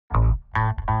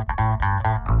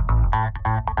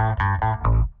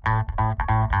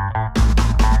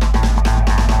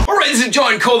This is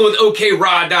John Cole with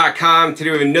OKRaw.com.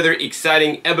 Today we have another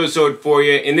exciting episode for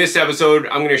you. In this episode,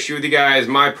 I'm going to share with you guys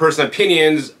my personal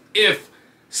opinions if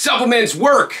supplements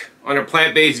work on a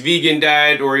plant-based vegan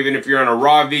diet, or even if you're on a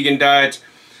raw vegan diet.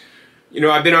 You know,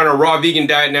 I've been on a raw vegan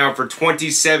diet now for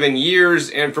 27 years,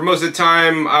 and for most of the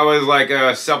time, I was like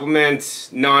a supplement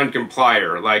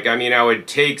non-complier. Like, I mean, I would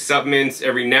take supplements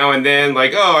every now and then,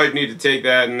 like, oh, I need to take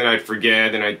that, and then I'd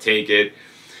forget, and I'd take it.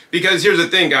 Because here's the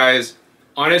thing, guys.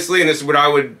 Honestly, and this is what I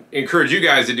would encourage you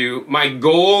guys to do, my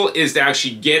goal is to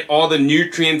actually get all the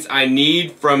nutrients I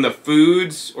need from the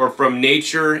foods or from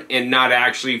nature and not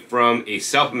actually from a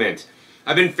supplement.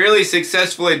 I've been fairly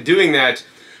successful at doing that,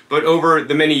 but over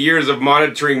the many years of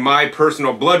monitoring my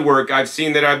personal blood work, I've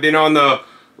seen that I've been on the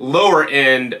lower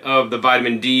end of the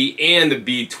vitamin D and the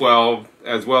B12,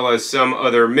 as well as some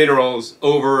other minerals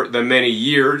over the many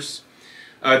years.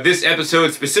 This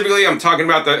episode specifically, I'm talking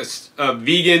about the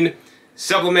vegan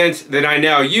supplements that I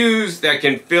now use that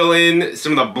can fill in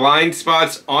some of the blind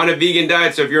spots on a vegan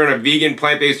diet. So if you're on a vegan,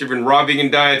 plant-based, or even raw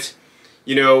vegan diet,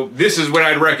 you know, this is what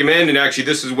I'd recommend, and actually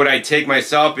this is what I take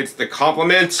myself. It's the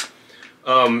Complement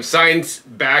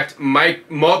science-backed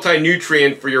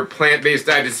multi-nutrient for your plant-based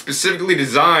diet. It's specifically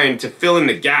designed to fill in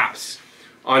the gaps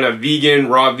on a vegan,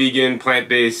 raw vegan,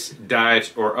 plant-based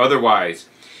diet or otherwise.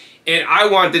 And I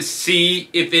wanted to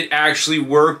see if it actually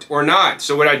worked or not.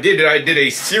 So what I did a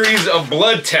series of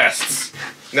blood tests.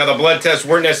 Now the blood tests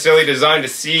weren't necessarily designed to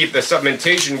see if the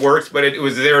supplementation works, but it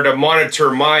was there to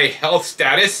monitor my health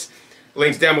status.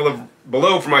 Links down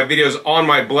below for my videos on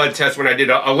my blood test when I did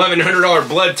a $1,100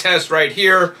 blood test right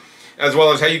here, as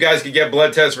well as how you guys could get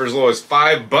blood tests for as low as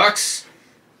 $5.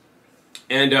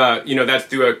 And you know, that's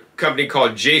through a company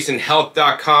called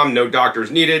jasonhealth.com, no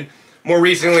doctors needed. More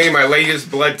recently, my latest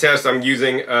blood test, I'm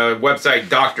using a website,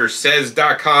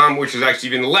 drsays.com, which is actually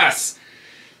even less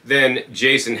than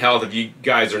Jason Health if you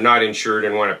guys are not insured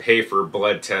and want to pay for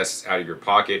blood tests out of your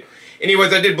pocket.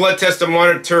 Anyways, I did blood tests to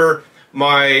monitor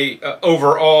my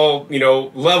overall, you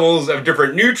know, levels of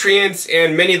different nutrients,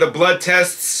 and many of the blood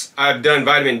tests I've done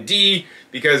vitamin D,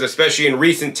 because especially in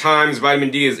recent times, vitamin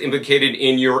D is implicated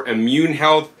in your immune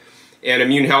health. And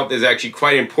immune health is actually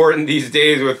quite important these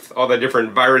days with all the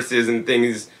different viruses and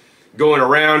things going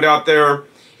around out there.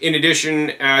 In addition,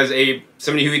 as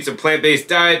somebody who eats a plant-based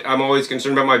diet, I'm always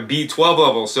concerned about my B12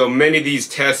 level. So many of these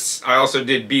tests, I also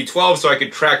did B12 so I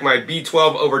could track my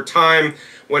B12 over time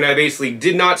when I basically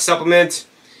did not supplement,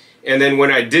 and then when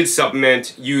I did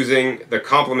supplement using the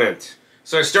Complement.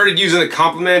 So I started using the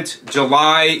Complement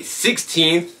July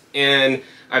 16th, and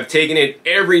I've taken it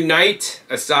every night,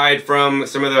 aside from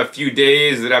some of the few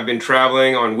days that I've been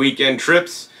traveling on weekend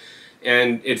trips.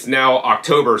 And it's now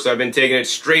October, so I've been taking it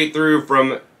straight through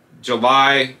from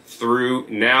July through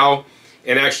now.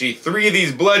 And actually 3 of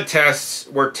these blood tests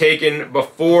were taken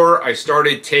before I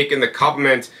started taking the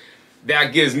Complement.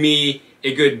 That gives me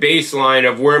a good baseline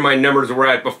of where my numbers were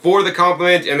at before the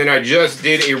Complement. And then I just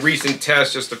did a recent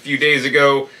test just a few days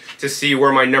ago to see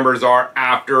where my numbers are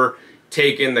after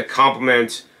taken the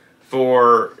Complement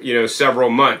for, you know, several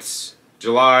months.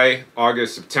 July,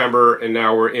 August, September, and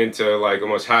now we're into like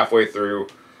almost halfway through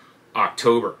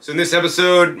October. So in this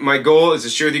episode, my goal is to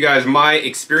share with you guys my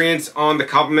experience on the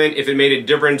Complement, if it made a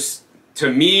difference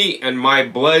to me and my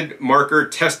blood marker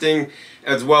testing,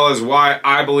 as well as why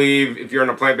I believe if you're on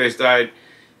a plant-based diet,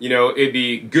 you know, it'd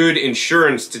be good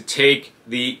insurance to take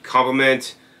the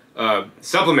Complement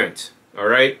supplement, all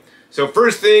right? So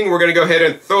first thing, we're gonna go ahead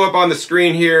and throw up on the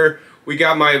screen here, we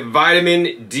got my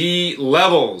vitamin D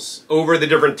levels over the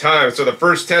different times. So the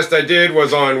first test I did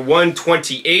was on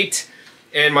 128,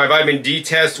 and my vitamin D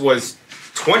test was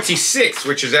 26,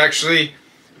 which is actually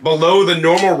below the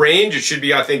normal range. It should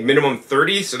be, I think, minimum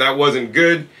 30, so that wasn't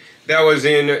good. That was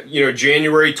in, you know,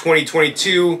 January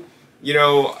 2022. You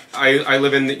know, I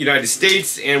live in the United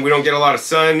States, and we don't get a lot of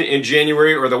sun in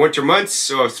January or the winter months,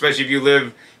 so especially if you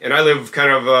live, and I live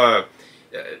kind of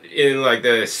in like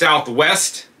the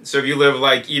southwest, so if you live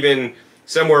like even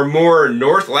somewhere more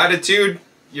north latitude,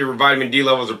 your vitamin D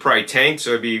levels are probably tanked,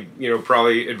 so it'd be, you know,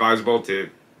 probably advisable to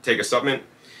take a supplement.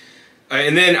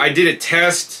 And then I did a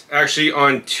test actually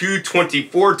on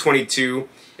 2/24/22,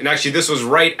 and actually this was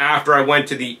right after I went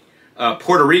to the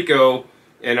Puerto Rico,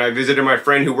 and I visited my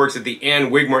friend who works at the Ann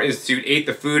Wigmore Institute, ate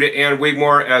the food at Ann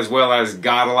Wigmore, as well as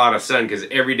got a lot of sun, because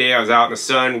every day I was out in the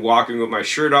sun, walking with my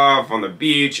shirt off on the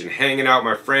beach and hanging out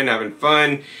with my friend, having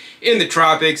fun in the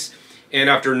tropics. And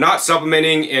after not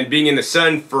supplementing and being in the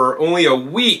sun for only a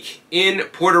week in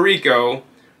Puerto Rico,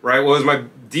 right, what was my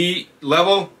D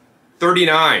level?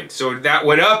 39. So that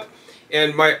went up,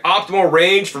 and my optimal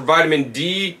range for vitamin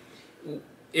D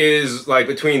is like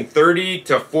between 30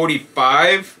 to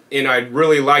 45, and I'd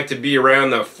really like to be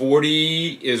around the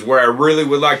 40 is where I really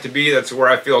would like to be. That's where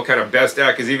I feel kind of best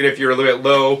at, because even if you're a little bit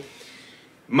low,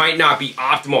 might not be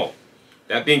optimal.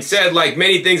 That being said, like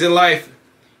many things in life,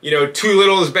 you know, too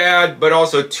little is bad, but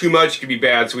also too much could be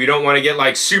bad. So we don't want to get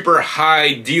like super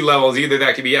high D levels either.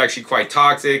 That could be actually quite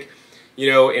toxic. You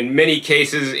know, in many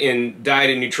cases in diet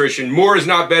and nutrition, more is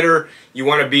not better. You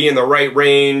want to be in the right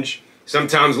range,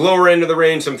 sometimes lower end of the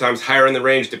range, sometimes higher in the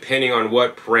range, depending on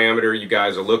what parameter you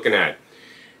guys are looking at.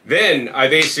 Then I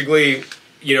basically,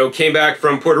 you know, came back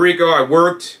from Puerto Rico. I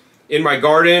worked in my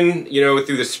garden, you know,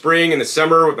 through the spring and the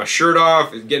summer with my shirt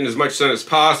off, getting as much sun as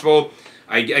possible.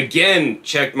 I again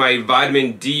checked my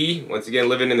vitamin D, once again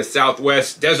living in the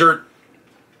Southwest desert.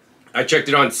 I checked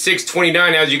it on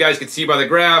 629, as you guys can see by the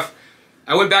graph.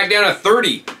 I went back down to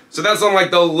 30. So that's on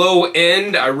like the low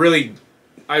end. I really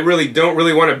don't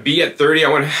really want to be at 30. I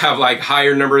want to have like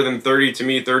higher number than 30. To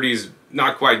me, 30 is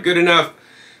not quite good enough.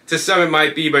 To some it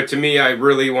might be, but to me, I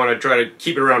really want to try to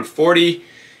keep it around 40.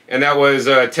 And that was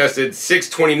tested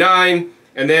 629.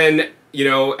 And then, you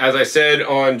know, as I said,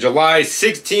 on July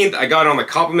 16th, I got on the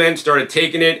Complement, started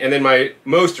taking it. And then my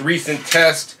most recent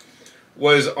test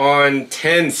was on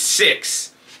 10/6.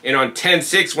 And on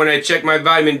 10/6, when I checked my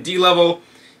vitamin D level,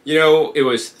 you know, it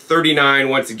was 39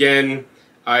 once again.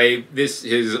 This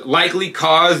is likely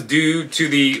caused due to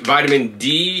the vitamin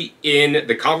D in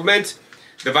the Complement.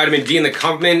 The vitamin D in the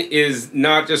Complement is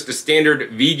not just a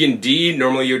standard vegan D.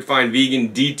 Normally you would find vegan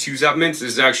D2 supplements.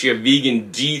 This is actually a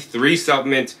vegan D3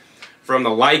 supplement from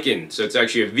the lichen. So it's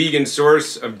actually a vegan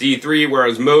source of D3,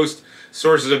 whereas most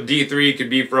sources of D3 could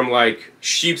be from like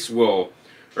sheep's wool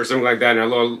or something like that. And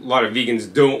a lot of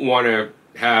vegans don't want to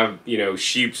have, you know,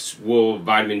 sheep's wool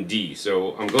vitamin D.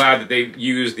 So I'm glad that they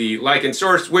use the lichen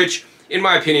source, which in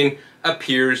my opinion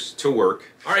appears to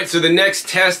work. All right, so the next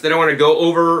test that I want to go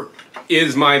over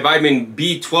is my vitamin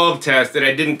B12 test that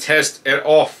I didn't test at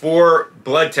all 4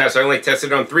 blood tests. I only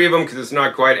tested on 3 of them because it's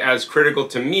not quite as critical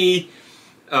to me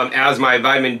as my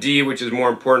vitamin D, which is more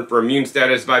important for immune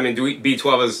status. Vitamin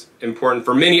B12 is important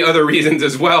for many other reasons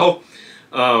as well.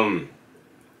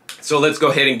 So let's go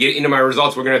ahead and get into my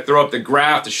results. We're going to throw up the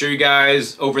graph to show you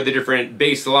guys over the different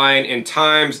baseline and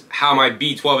times how my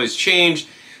B12 has changed.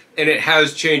 And it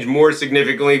has changed more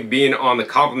significantly being on the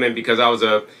Complement because I was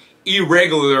a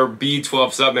irregular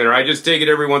B12 supplementer. I just take it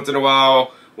every once in a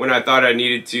while when I thought I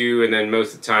needed to, and then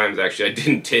most of the times actually I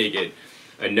didn't take it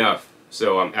enough.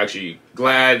 So I'm actually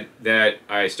glad that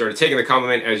I started taking the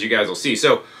Complement, as you guys will see.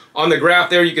 So on the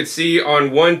graph there, you can see on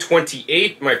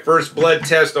 128, my first blood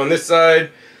test on this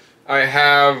side, I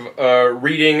have a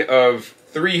reading of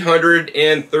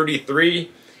 333,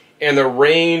 and the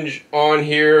range on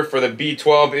here for the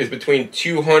B12 is between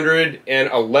 200 and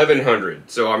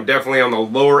 1100. So I'm definitely on the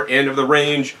lower end of the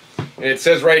range. And it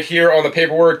says right here on the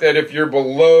paperwork that if you're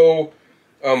below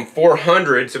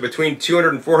 400, so between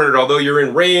 200 and 400, although you're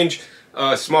in range,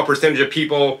 a small percentage of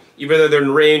people, even though they're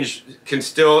in range, can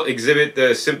still exhibit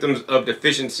the symptoms of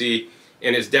deficiency,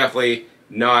 and it's definitely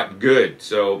not good.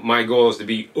 So my goal is to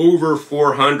be over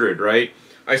 400, right?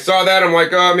 I saw that, I'm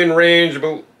like, oh, I'm in range,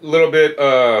 a little bit,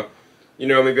 you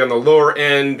know, maybe on the lower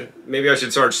end. Maybe I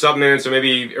should start supplementing. So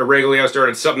maybe irregularly I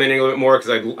started supplementing a little bit more because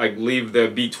I'd leave the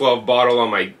B12 bottle on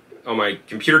my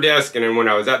computer desk, and then when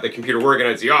I was at the computer working,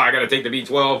 I'd see, oh, I got to take the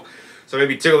B12. So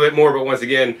maybe took a little bit more, but once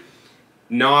again,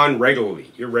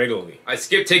 irregularly. I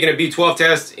skipped taking a B12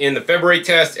 test in the February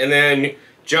test, and then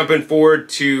jumping forward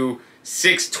to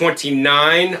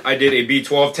 629, I did a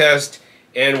B12 test,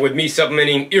 and with me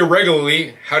supplementing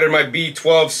irregularly, how did my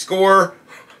B12 score?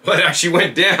 Well, it actually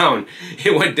went down.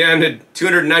 It went down to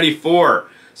 294.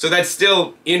 So that's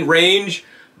still in range,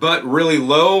 but really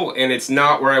low, and it's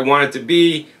not where I want it to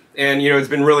be. And, you know, it's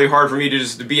been really hard for me to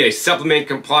just be a supplement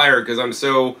complier because I'm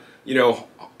so, you know,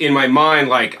 in my mind,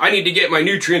 like, I need to get my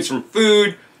nutrients from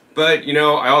food. But, you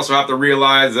know, I also have to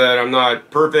realize that I'm not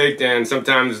perfect, and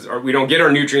sometimes we don't get our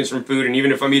nutrients from food, and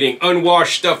even if I'm eating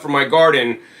unwashed stuff from my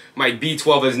garden, my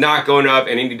B12 is not going up,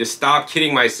 and I need to stop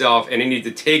kidding myself, and I need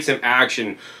to take some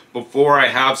action before I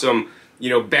have some, you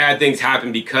know, bad things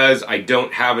happen because I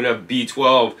don't have enough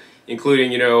B12,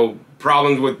 including, you know,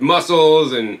 problems with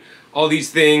muscles and all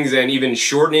these things, and even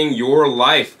shortening your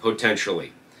life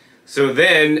potentially. So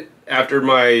then, after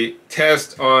my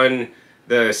test on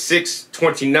the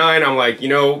 629, I'm like, you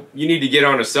know, you need to get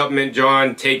on a supplement,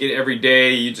 John. Take it every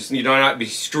day. You just need to not be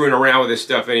screwing around with this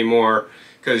stuff anymore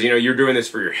because, you know, you're doing this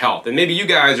for your health. And maybe you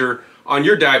guys are on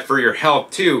your diet for your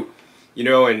health too. You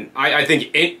know, and I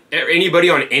think anybody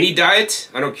on any diet,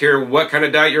 I don't care what kind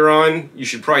of diet you're on, you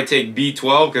should probably take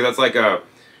B12, because that's like a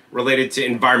related to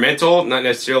environmental, not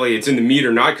necessarily it's in the meat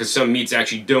or not, because some meats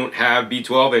actually don't have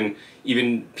B12, and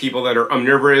even people that are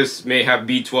omnivorous may have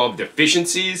B12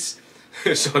 deficiencies.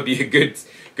 So it'd be a good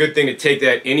thing to take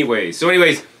that anyway. So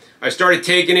anyways, I started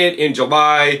taking it in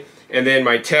July, and then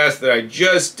my test that I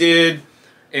just did,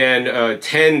 and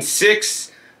 10-6,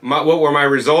 what were my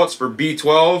results for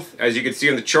B12? As you can see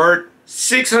on the chart,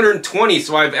 620.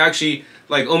 So I've actually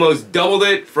like almost doubled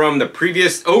it from the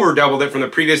previous, over doubled it from the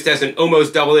previous test, and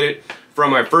almost doubled it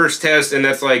from my first test, and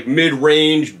that's like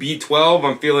mid-range B12.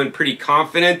 I'm feeling pretty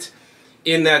confident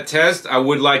in that test. I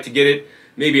would like to get it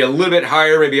maybe a little bit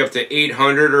higher, maybe up to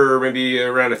 800 or maybe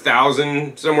around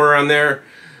 1,000, somewhere around there.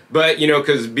 But, you know,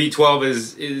 because B12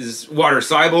 is water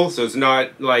soluble, so it's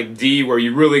not like D where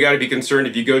you really got to be concerned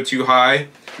if you go too high.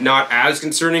 Not as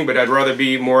concerning, but I'd rather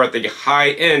be more at the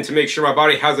high end to make sure my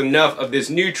body has enough of this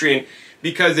nutrient,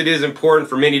 because it is important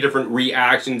for many different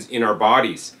reactions in our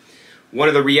bodies. One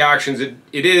of the reactions it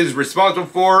is responsible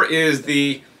for is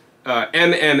the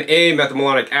MMA,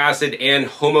 methylmalonic acid, and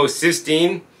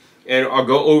homocysteine. And I'll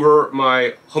go over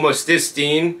my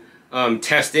homocysteine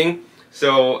testing.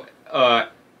 So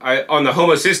on the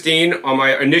homocysteine, on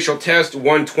my initial test,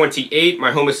 128,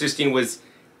 my homocysteine was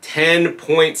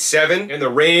 10.7, and the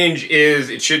range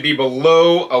is, it should be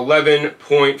below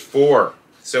 11.4.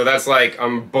 So that's like,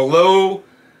 I'm below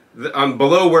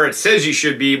where it says you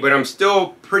should be, but I'm still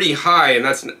pretty high, and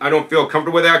I don't feel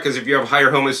comfortable with that, because if you have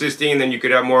higher homocysteine, then you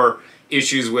could have more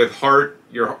issues with heart,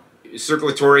 your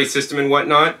circulatory system and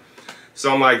whatnot.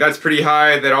 So I'm like, that's pretty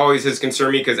high. That always has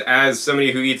concerned me, because as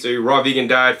somebody who eats a raw vegan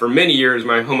diet for many years,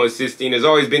 my homocysteine has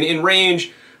always been in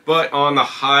range, but on the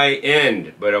high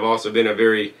end. But I've also been a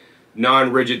very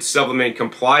non-rigid supplement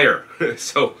complier.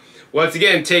 So once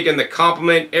again, taking the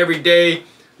Complement every day,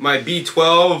 my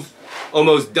B12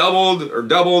 almost doubled,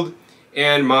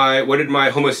 and what did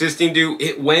my homocysteine do?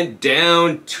 It went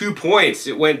down 2 points.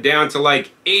 It went down to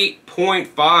like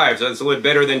 8.5, so that's a little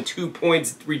better than 2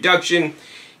 points reduction,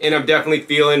 and I'm definitely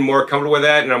feeling more comfortable with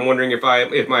that. And I'm wondering if my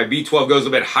B12 goes a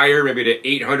bit higher, maybe to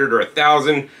 800 or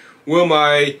 1,000, will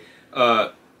my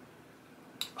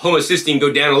homocysteine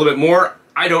go down a little bit more?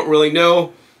 I don't really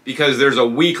know, because there's a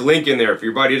weak link in there. If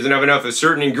your body doesn't have enough of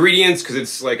certain ingredients, because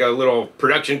it's like a little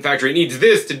production factory, it needs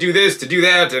this to do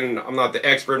that, and I'm not the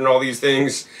expert in all these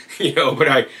things, you know, but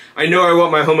I know I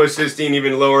want my homocysteine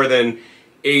even lower than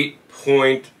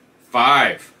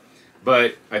 8.5.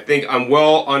 But I think I'm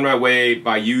well on my way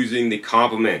by using the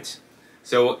Complement.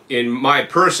 So in my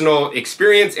personal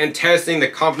experience and testing, the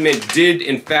Complement did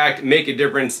in fact make a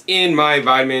difference in my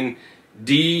vitamin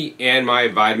D and my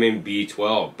vitamin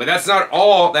B12. But that's not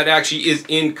all that actually is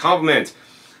in Complement.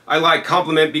 I like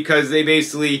Complement because they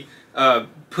basically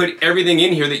put everything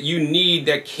in here that you need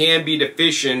that can be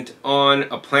deficient on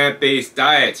a plant-based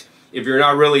diet if you're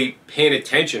not really paying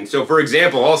attention. So for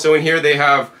example, also in here they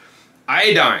have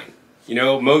iodine. You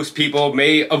know, most people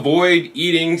may avoid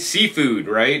eating seafood,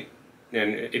 right?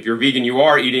 And if you're vegan, you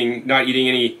are not eating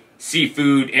any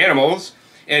seafood animals.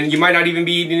 And you might not even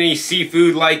be eating any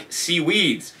seafood like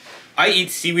seaweeds. I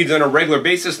eat seaweeds on a regular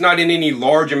basis, not in any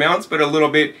large amounts, but a little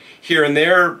bit here and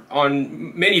there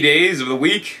on many days of the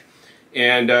week.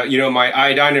 And, you know, my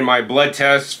iodine in my blood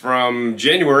tests from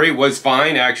January was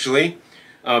fine, actually.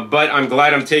 But I'm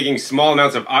glad I'm taking small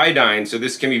amounts of iodine, so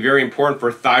this can be very important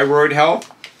for thyroid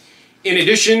health. In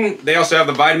addition, they also have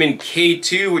the vitamin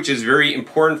K2, which is very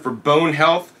important for bone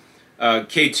health.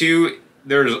 K2,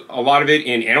 there's a lot of it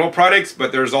in animal products,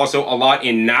 but there's also a lot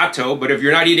in natto. But if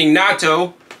you're not eating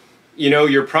natto, you know,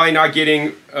 you're probably not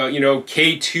getting, you know,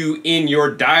 K2 in your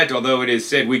diet, although it is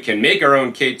said we can make our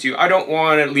own K2. I don't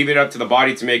want to leave it up to the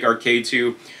body to make our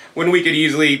K2 when we could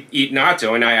easily eat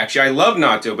natto. And I love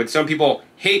natto, but some people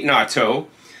hate natto.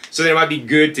 So then it might be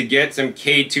good to get some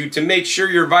K2 to make sure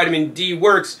your vitamin D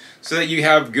works so that you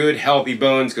have good, healthy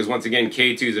bones, because once again,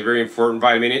 K2 is a very important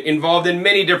vitamin involved in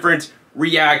many different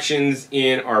reactions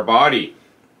in our body.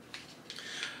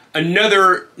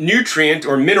 Another nutrient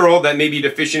or mineral that may be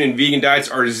deficient in vegan diets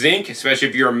are zinc, especially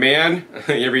if you're a man.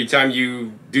 Every time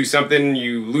you do something,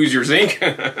 you lose your zinc.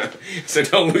 So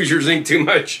don't lose your zinc too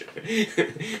much,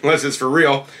 unless it's for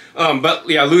real. But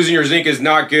yeah, losing your zinc is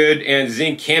not good, and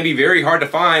zinc can be very hard to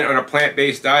find on a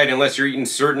plant-based diet unless you're eating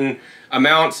certain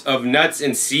amounts of nuts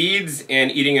and seeds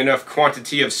and eating enough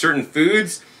quantity of certain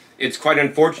foods. It's quite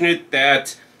unfortunate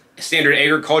that standard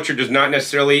agriculture does not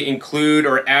necessarily include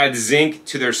or add zinc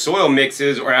to their soil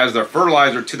mixes or as their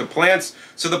fertilizer to the plants,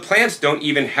 so the plants don't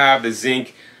even have the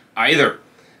zinc either.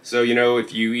 So, you know,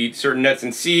 if you eat certain nuts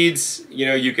and seeds, you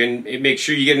know, you can make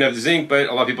sure you get enough zinc, but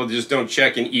a lot of people just don't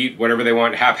check and eat whatever they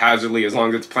want haphazardly as long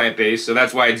as it's plant-based. So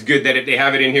that's why it's good that they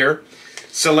have it in here.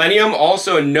 Selenium,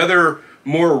 also another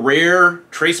more rare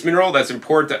trace mineral that's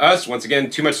important to us. Once again,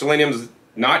 too much selenium is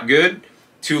not good.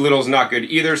 Too little is not good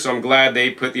either, so I'm glad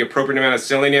they put the appropriate amount of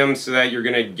selenium so that you're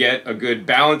going to get a good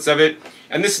balance of it.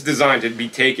 And this is designed to be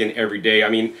taken every day. I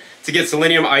mean, to get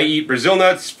selenium, I eat Brazil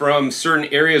nuts from certain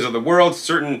areas of the world.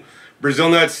 Certain Brazil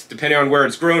nuts, depending on where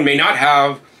it's grown, may not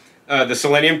have the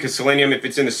selenium, because selenium, if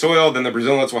it's in the soil, then the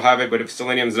Brazil nuts will have it. But if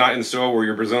selenium is not in the soil where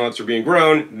your Brazil nuts are being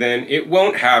grown, then it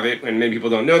won't have it, and many people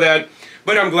don't know that.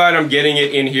 But I'm glad I'm getting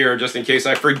it in here just in case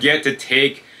I forget to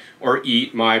take or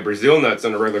eat my Brazil nuts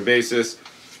on a regular basis.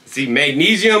 See,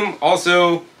 magnesium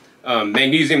also.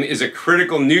 Magnesium is a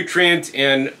critical nutrient,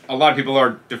 and a lot of people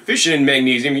are deficient in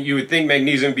magnesium. You would think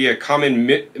magnesium would be a common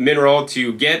mineral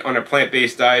to get on a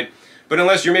plant-based diet, but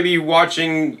unless you're maybe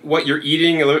watching what you're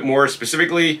eating a little bit more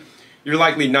specifically, you're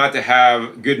likely not to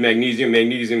have good magnesium.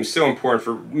 Magnesium is so important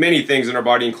for many things in our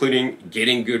body, including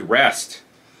getting good rest.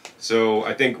 So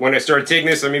I think when I started taking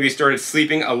this, I maybe started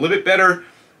sleeping a little bit better.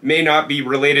 May not be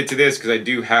related to this because I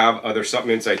do have other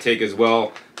supplements I take as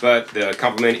well, but the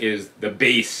complement is the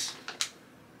base.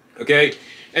 Okay,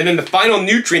 and then the final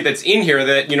nutrient that's in here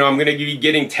that, you know, I'm going to be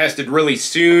getting tested really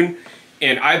soon,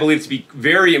 and I believe to be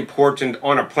very important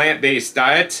on a plant-based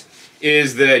diet,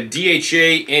 is the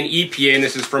DHA and EPA, and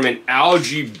this is from an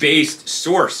algae-based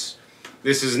source.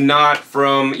 This is not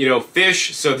from, you know,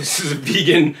 fish, so this is a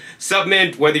vegan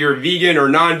supplement. Whether you're vegan or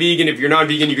non-vegan, if you're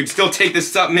non-vegan, you can still take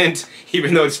this supplement,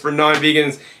 even though it's for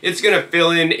non-vegans. It's going to fill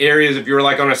in areas. If you're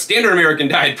like on a standard American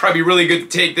diet, probably really good to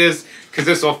take this, because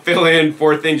this will fill in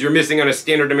for things you're missing on a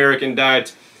standard American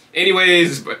diet.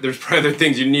 Anyways, but there's probably other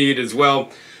things you need as well.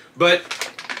 But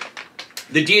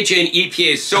the DHA and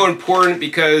EPA is so important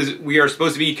because we are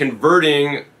supposed to be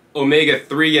converting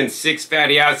omega-3 and 6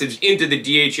 fatty acids into the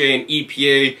DHA and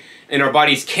EPA, and our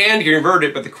bodies can convert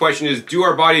it, but the question is, do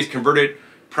our bodies convert it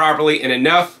properly and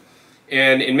enough?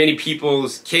 And in many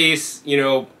people's case, you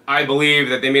know, I believe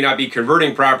that they may not be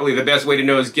converting properly. The best way to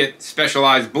know is get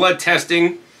specialized blood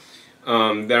testing that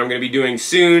I'm going to be doing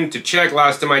soon to check.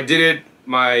 Last time I did it,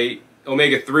 my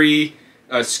omega-3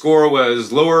 score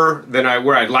was lower than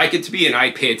where I'd like it to be, and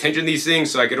I pay attention to these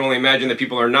things, so I could only imagine that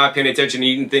people are not paying attention,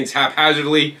 eating things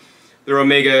haphazardly. Their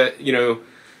omega, you know,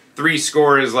 3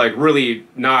 score is like really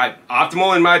not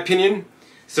optimal in my opinion.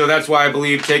 So that's why I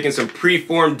believe taking some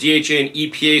preformed DHA and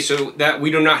EPA so that we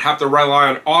do not have to rely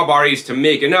on our bodies to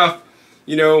make enough,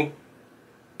 you know,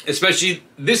 especially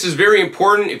this is very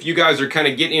important if you guys are kind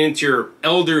of getting into your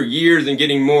elder years and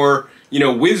getting more, you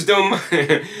know, wisdom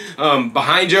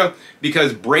behind you,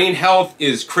 because brain health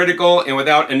is critical, and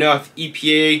without enough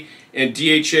EPA and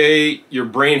DHA, your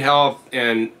brain health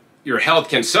and your health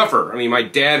can suffer. I mean, my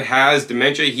dad has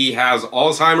dementia, he has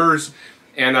Alzheimer's,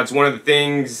 and that's one of the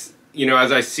things, you know,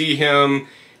 as I see him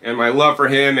and my love for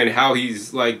him and how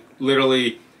he's like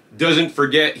literally doesn't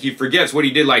forget, he forgets what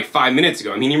he did like 5 minutes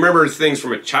ago. I mean, he remembers things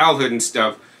from a childhood and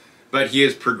stuff, but he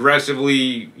is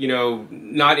progressively, you know,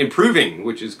 not improving,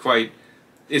 which is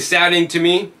saddening to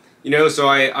me, you know. So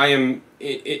I am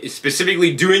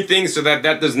specifically doing things so that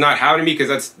that does not happen to me, because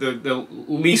that's the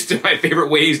least of my favorite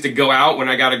ways to go out when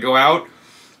I gotta go out.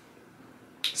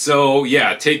 So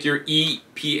yeah, take your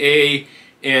EPA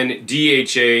and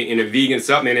DHA in a vegan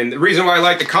supplement. And the reason why I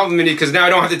like the Complement is because now I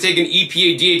don't have to take an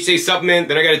EPA DHA supplement,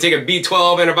 then I gotta take a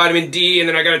B12 and a vitamin D, and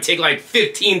then I gotta take like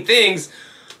 15 things.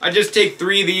 I just take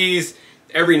 3 of these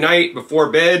every night before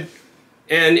bed,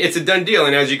 and it's a done deal.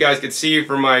 And as you guys can see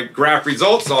from my graph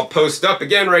results, I'll post up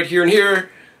again right here and here.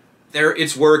 There,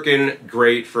 it's working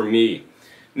great for me.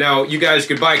 Now, you guys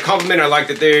could buy Complement. I like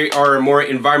that they are a more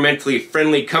environmentally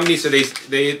friendly company, so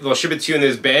they'll ship it to you in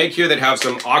this bag here that have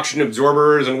some oxygen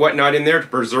absorbers and whatnot in there to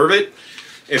preserve it.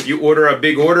 If you order a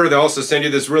big order, they'll also send you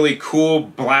this really cool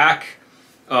black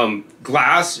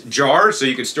glass jar, so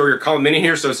you can store your Complement in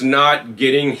here so it's not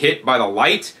getting hit by the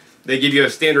light. They give you a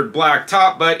standard black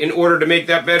top, but in order to make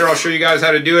that better, I'll show you guys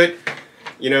how to do it.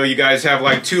 You know, you guys have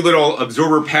like 2 little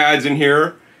absorber pads in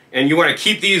here, and you want to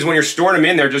keep these when you're storing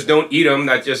them in there. Just don't eat them.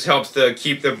 That just helps to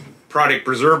keep the product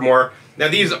preserved more. Now,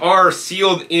 these are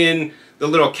sealed in the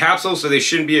little capsule, so they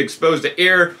shouldn't be exposed to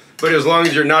air, but as long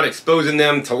as you're not exposing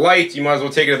them to light, you might as well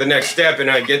take it to the next step.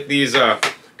 And I get these, got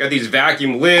these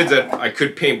vacuum lids that I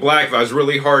could paint black if I was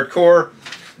really hardcore.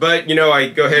 But, you know, I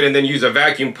go ahead and then use a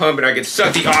vacuum pump, and I can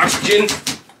suck the oxygen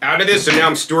out of this. So now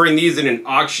I'm storing these in an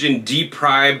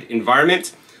oxygen-deprived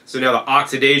environment. So now the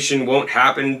oxidation won't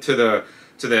happen to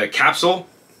the capsule.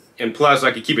 And plus,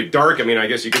 I could keep it dark. I mean, I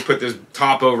guess you could put this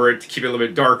top over it to keep it a little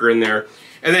bit darker in there.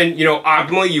 And then, you know,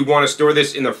 optimally, you want to store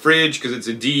this in the fridge because it's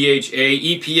a DHA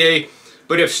EPA.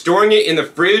 But if storing it in the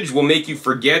fridge will make you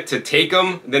forget to take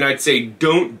them, then I'd say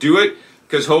don't do it,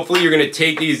 because hopefully you're going to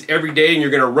take these every day and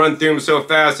you're going to run through them so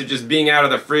fast that just being out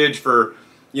of the fridge for,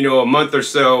 you know, a month or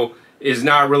so is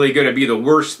not really going to be the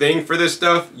worst thing for this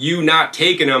stuff. You not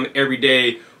taking them every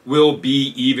day will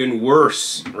be even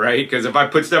worse, right? Because if I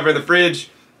put stuff in the fridge,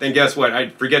 then guess what?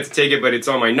 I'd forget to take it, but it's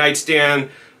on my nightstand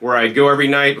where I go every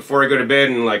night before I go to bed,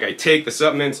 and like I take the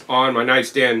supplements on my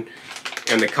nightstand.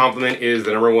 And the Complement is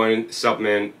the #1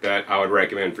 supplement that I would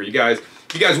recommend for you guys.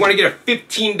 If you guys want to get a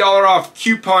 $15 off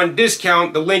coupon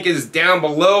discount, the link is down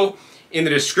below in the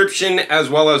description, as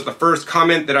well as the first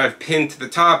comment that I've pinned to the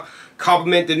top.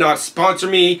 Complement did not sponsor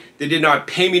me. They did not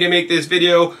pay me to make this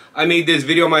video. I made this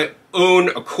video on my own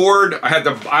accord. I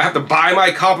have to buy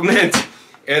my Complement,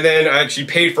 and then I actually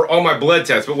paid for all my blood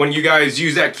tests. But when you guys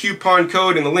use that coupon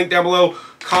code in the link down below,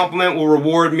 Complement will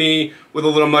reward me with a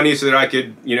little money so that I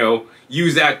could, you know,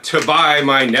 use that to buy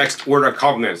my next order of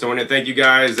Complement. So I want to thank you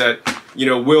guys that, you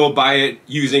know, will buy it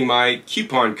using my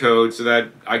coupon code so that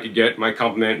I could get my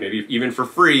Complement maybe even for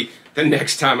free the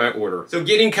next time I order. So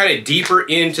getting kind of deeper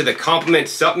into the Complement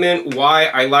supplement, why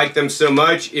I like them so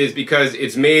much is because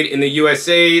it's made in the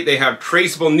USA. They have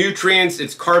traceable nutrients.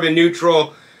 It's carbon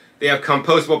neutral. They have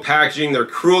compostable packaging. They're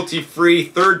cruelty-free,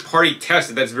 third-party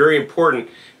tested. That's very important.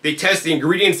 They test the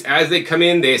ingredients as they come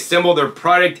in. They assemble their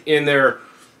product in their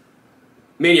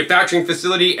manufacturing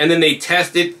facility, and then they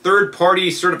test it third-party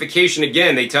certification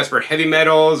again. They test for heavy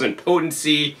metals and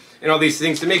potency and all these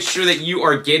things to make sure that you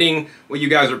are getting what you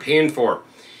guys are paying for.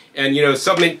 And you know,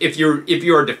 supplement, if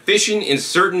you are deficient in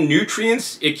certain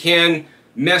nutrients, it can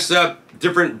mess up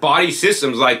different body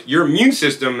systems. Like your immune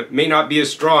system may not be as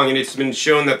strong, and it's been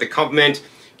shown that the Complement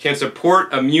can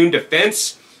support immune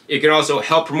defense. It can also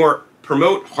help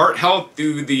promote heart health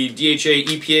through the DHA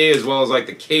EPA, as well as like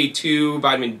the K2,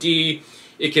 vitamin D.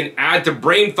 It can add to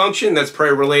brain function. That's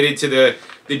probably related to the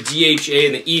DHA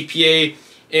and the EPA.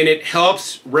 And it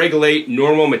helps regulate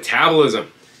normal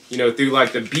metabolism, you know, through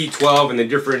like the B12 and the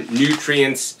different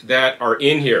nutrients that are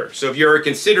in here. So if you're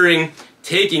considering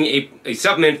taking a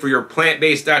supplement for your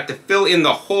plant-based diet to fill in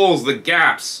the holes, the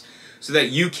gaps, so that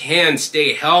you can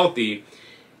stay healthy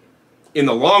in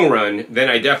the long run, then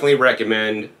I definitely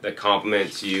recommend the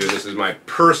Complement to you. This is my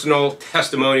personal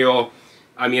testimonial.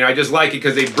 I mean, I just like it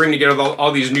because they bring together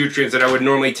all these nutrients that I would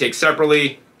normally take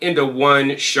separately into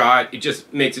one shot. It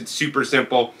just makes it super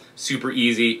simple, super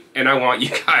easy, and I want you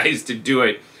guys to do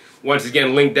it. Once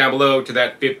again, link down below to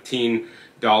that $15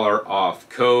 off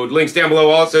code. Links down below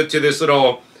also to this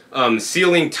little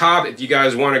sealing top if you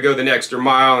guys want to go the extra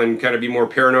mile and kind of be more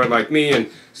paranoid like me and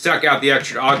suck out the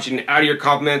extra oxygen out of your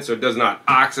Complement so it does not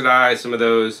oxidize some of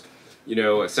those, you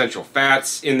know, essential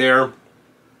fats in there.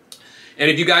 And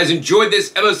if you guys enjoyed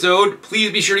this episode,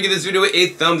 please be sure to give this video a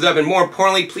thumbs up, and more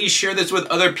importantly, please share this with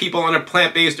other people on a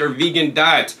plant-based or vegan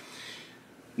diet.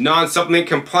 Non-supplement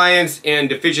compliance and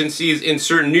deficiencies in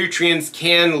certain nutrients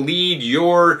can lead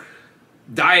your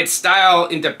diet style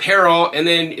into peril, and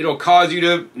then it'll cause you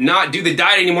to not do the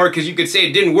diet anymore because you could say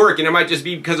it didn't work and it might just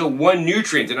be because of one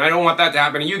nutrient, and I don't want that to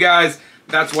happen to you guys.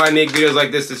 That's why I make videos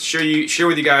like this, to share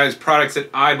with you guys products that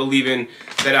I believe in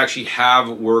that actually have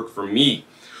worked for me.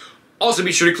 Also,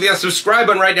 be sure to click that subscribe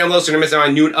button right down below so you don't miss out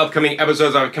on new and upcoming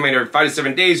episodes. I'm coming every 5 to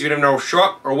 7 days. If you don't know what'll show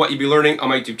up or what you'll be learning on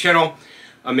my YouTube channel,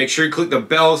 make sure you click the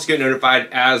bell to get notified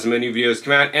as my new videos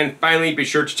come out. And finally, be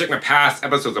sure to check my past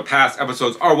episodes. The past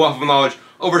episodes are wealth of knowledge.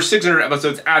 Over 600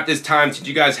 episodes at this time teach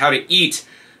you guys how to eat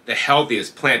the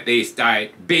healthiest plant-based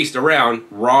diet based around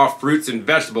raw fruits and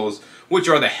vegetables, which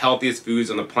are the healthiest foods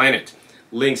on the planet.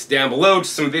 Links down below to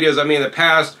some videos I made in the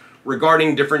past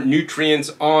regarding different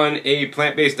nutrients on a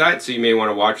plant-based diet, so you may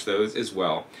want to watch those as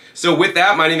well. So with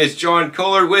that, my name is John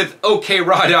Kohler with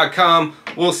OKRaw.com.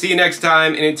 We'll see you next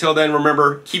time, and until then,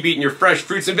 remember, keep eating your fresh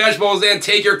fruits and vegetables and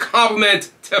take your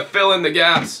Complement to fill in the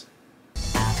gaps.